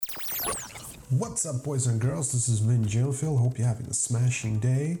What's up, boys and girls? This is Vin Jonfield. Hope you're having a smashing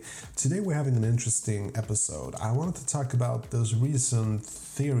day. Today we're having an interesting episode. I wanted to talk about this recent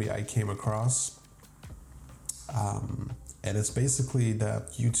theory I came across. And it's basically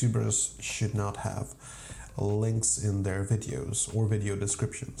that YouTubers should not have links in their videos or video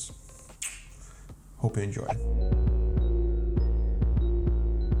descriptions. Hope you enjoy.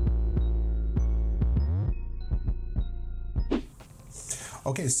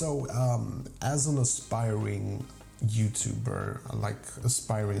 Okay, so as an aspiring YouTuber, like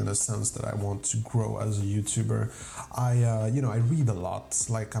aspiring in the sense that I want to grow as a YouTuber, I read a lot.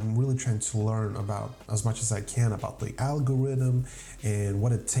 Like, I'm really trying to learn about as much as I can about the algorithm and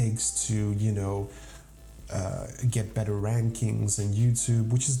what it takes to, get better rankings in YouTube,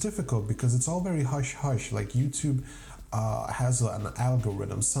 which is difficult because it's all very hush-hush. Like, YouTube has an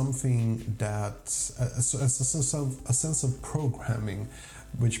algorithm, something that a sense of programming,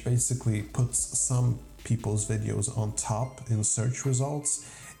 which basically puts some people's videos on top in search results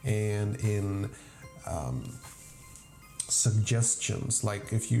and in suggestions.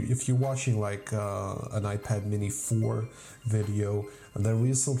 Like if you're watching like an iPad Mini 4 video, and then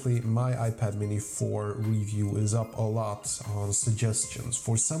recently my iPad Mini 4 review is up a lot on suggestions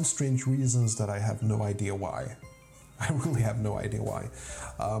for some strange reasons that I have no idea why. I really have no idea why.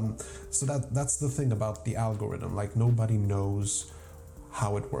 So that's the thing about the algorithm. Like, nobody knows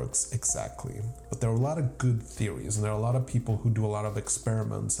how it works exactly. But there are a lot of good theories, and there are a lot of people who do a lot of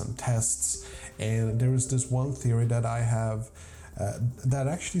experiments and tests. And there is this one theory that I have that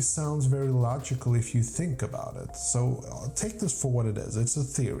actually sounds very logical if you think about it. So take this for what it is. It's a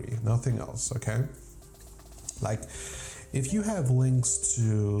theory, nothing else, okay? Like, if you have links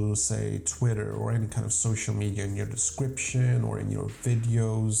to, say, Twitter or any kind of social media in your description or in your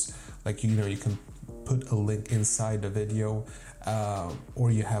videos, like, you can put a link inside the video, or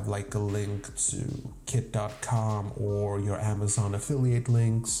you have like a link to kit.com or your Amazon affiliate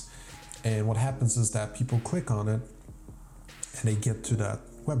links, and what happens is that people click on it and they get to that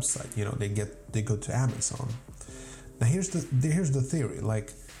website, they go to Amazon. Now here's the theory.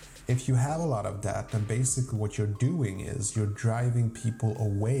 Like, if you have a lot of that, then basically what you're doing is you're driving people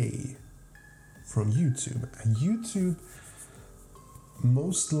away from YouTube. And YouTube,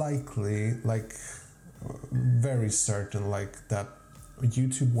 most likely, like very certain, like that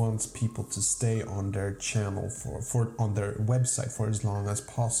YouTube wants people to stay on their channel for on their website for as long as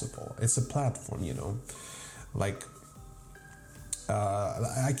possible. It's a platform, like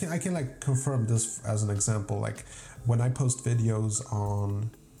I can like confirm this as an example. Like, when I post videos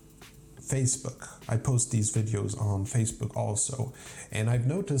on Facebook, I post these videos on Facebook also, and I've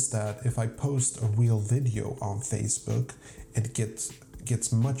noticed that if I post a real video on Facebook, it gets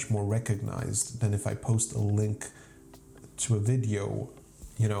much more recognized than if I post a link to a video,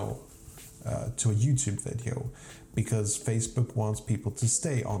 to a YouTube video, because Facebook wants people to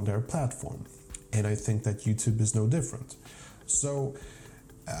stay on their platform, and I think that YouTube is no different. So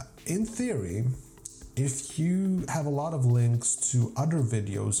in theory, if you have a lot of links to other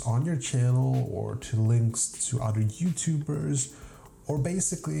videos on your channel or to links to other YouTubers, or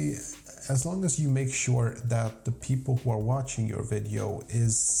basically as long as you make sure that the people who are watching your video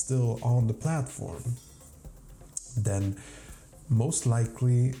is still on the platform, then most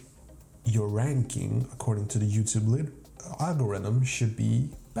likely your ranking according to the YouTube algorithm should be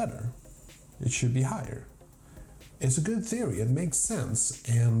better. It should be higher. It's a good theory. It makes sense.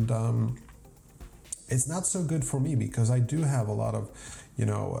 And it's not so good for me because I do have a lot of,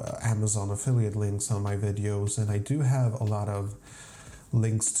 Amazon affiliate links on my videos, and I do have a lot of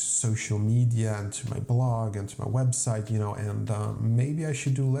links to social media and to my blog and to my website, and maybe I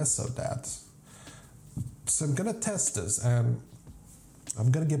should do less of that. So I'm gonna test this, and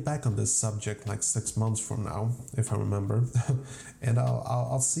I'm gonna get back on this subject like 6 months from now, if I remember, and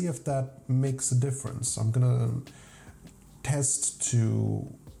I'll see if that makes a difference. I'm gonna test to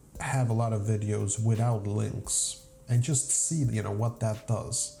have a lot of videos without links and just see, what that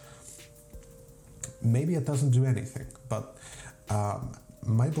does. Maybe it doesn't do anything, but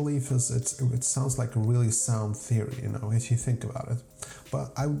my belief is it sounds like a really sound theory, if you think about it.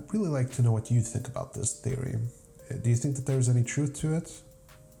 But I would really like to know what you think about this theory. Do you think that there's any truth to it?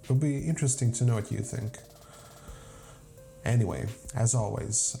 It would be interesting to know what you think. Anyway, as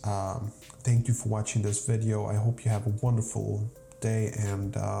always, thank you for watching this video. I hope you have a wonderful day,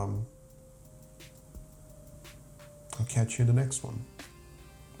 and I'll catch you in the next one.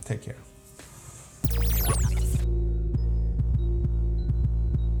 Take care.